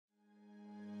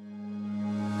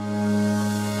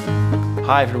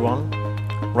Hi everyone.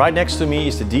 Right next to me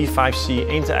is the D5C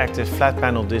interactive flat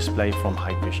panel display from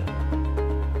Hikvision.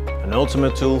 An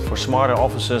ultimate tool for smarter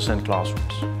offices and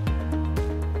classrooms.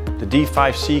 The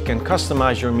D5C can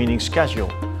customize your meeting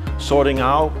schedule, sorting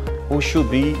out who should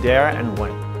be there and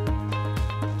when.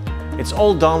 It's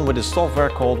all done with a software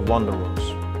called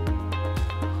WonderRooms.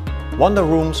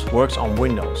 WonderRooms works on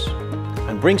Windows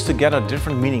and brings together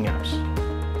different meeting apps.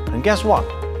 And guess what?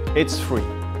 It's free.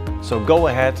 So go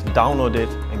ahead, download it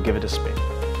and give it a spin.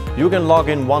 You can log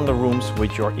in WonderRooms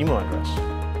with your email address.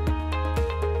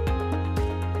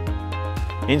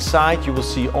 Inside you will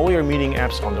see all your meeting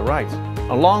apps on the right,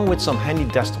 along with some handy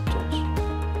desktop tools.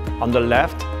 On the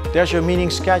left, there's your meeting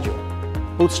schedule,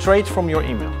 pulled straight from your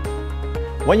email.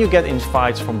 When you get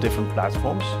invites from different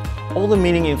platforms, all the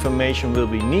meeting information will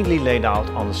be neatly laid out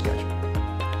on the schedule.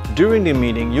 During the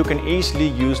meeting, you can easily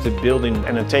use the built-in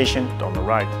annotation on the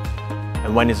right.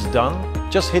 And when it's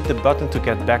done, just hit the button to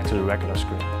get back to the regular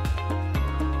screen.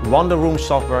 WonderRooms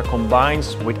software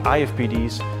combines with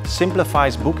IFPDs,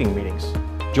 simplifies booking meetings,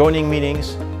 joining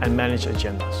meetings and manage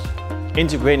agendas,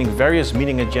 integrating various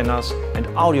meeting agendas and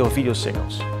audio-video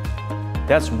signals.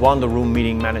 That's WonderRooms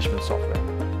Meeting Management Software.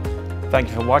 Thank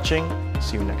you for watching.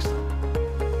 See you next time.